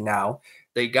consistency now.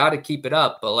 They got to keep it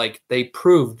up, but like they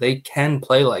prove they can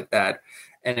play like that.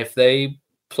 And if they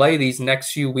play these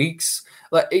next few weeks,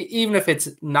 like even if it's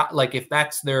not like if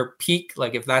that's their peak,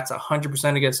 like if that's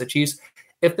 100% against the Chiefs,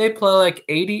 if they play like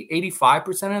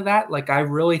 85% of that, like I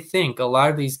really think a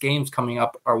lot of these games coming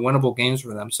up are winnable games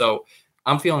for them. So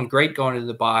I'm feeling great going to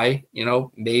the bye.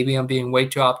 Maybe I'm being way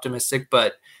too optimistic,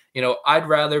 but, I'd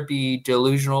rather be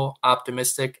delusional,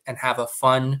 optimistic, and have a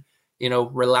fun,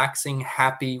 relaxing,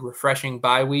 happy, refreshing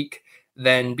bye week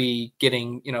than be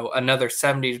getting, another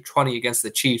 70-20 against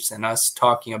the Chiefs and us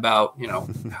talking about,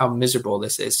 how miserable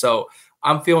this is. So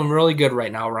I'm feeling really good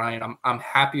right now, Ryan. I'm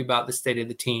happy about the state of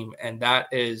the team. And that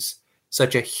is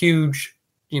such a huge,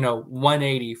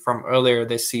 180 from earlier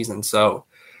this season. So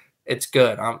it's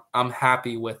good. I'm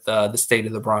happy with the state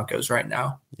of the Broncos right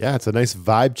now. Yeah, it's a nice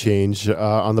vibe change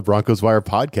on the Broncos Wire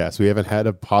podcast. We haven't had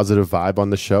a positive vibe on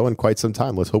the show in quite some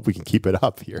time. Let's hope we can keep it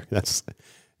up here.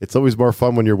 It's always more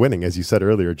fun when you're winning, as you said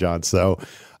earlier, John. So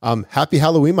happy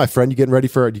Halloween, my friend. You getting ready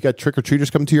you got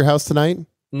trick-or-treaters coming to your house tonight?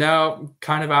 No,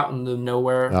 kind of out in the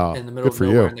nowhere, in the middle of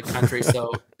nowhere in the country,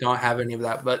 so don't have any of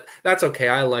that. But that's okay.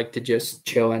 I like to just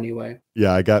chill anyway.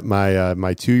 Yeah, I got my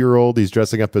 2-year-old. He's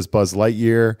dressing up as Buzz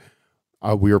Lightyear.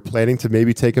 We were planning to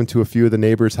maybe take him to a few of the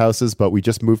neighbors' houses, but we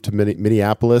just moved to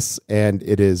Minneapolis, and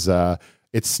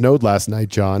it snowed last night,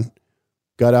 John.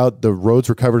 Got out, the roads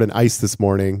were covered in ice this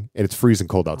morning, and it's freezing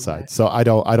cold outside. So I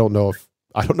don't know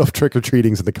if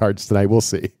trick-or-treating's in the cards tonight. We'll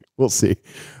see.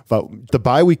 But the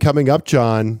bye week coming up,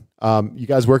 John, you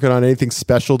guys working on anything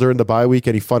special during the bye week?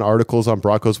 Any fun articles on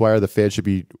Broncos Wire the fans should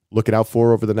be looking out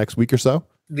for over the next week or so?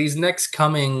 These next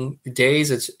coming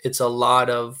days, it's a lot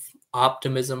of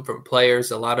optimism from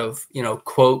players, a lot of,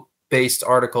 quote-based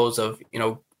articles of,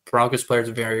 Broncos players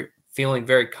are feeling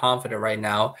very confident right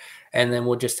now. And then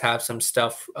we'll just have some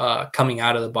stuff coming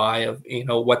out of the bye of,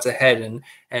 what's ahead.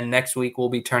 And next week we'll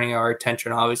be turning our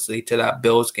attention, obviously, to that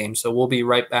Bills game. So we'll be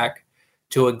right back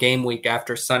to a game week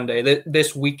after Sunday.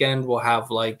 This weekend we'll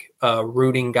have like a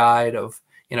rooting guide of,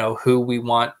 who we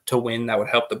want to win that would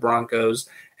help the Broncos.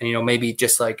 And, maybe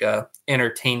just like a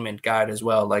entertainment guide as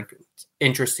well, like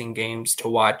interesting games to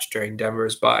watch during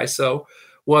Denver's bye. So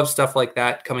we'll have stuff like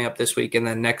that coming up this week. And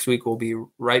then next week we'll be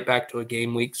right back to a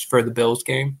game weeks for the Bills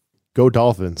game. Go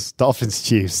Dolphins. Dolphins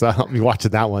Chiefs. I'll be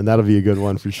watching that one. That'll be a good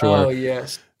one for sure. Oh,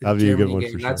 yes. That'll be a good one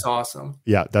game. for sure. That's awesome.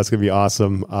 Yeah, that's going to be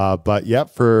awesome. But yeah,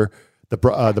 for the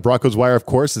Broncos Wire, of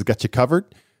course, has got you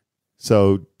covered.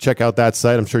 So check out that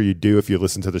site. I'm sure you do if you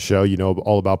listen to the show. You know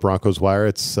all about Broncos Wire.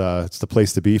 It's the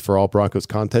place to be for all Broncos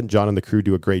content. John and the crew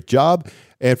do a great job.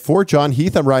 And for John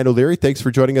Heath, I'm Ryan O'Leary. Thanks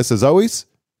for joining us as always.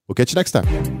 We'll catch you next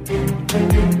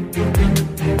time.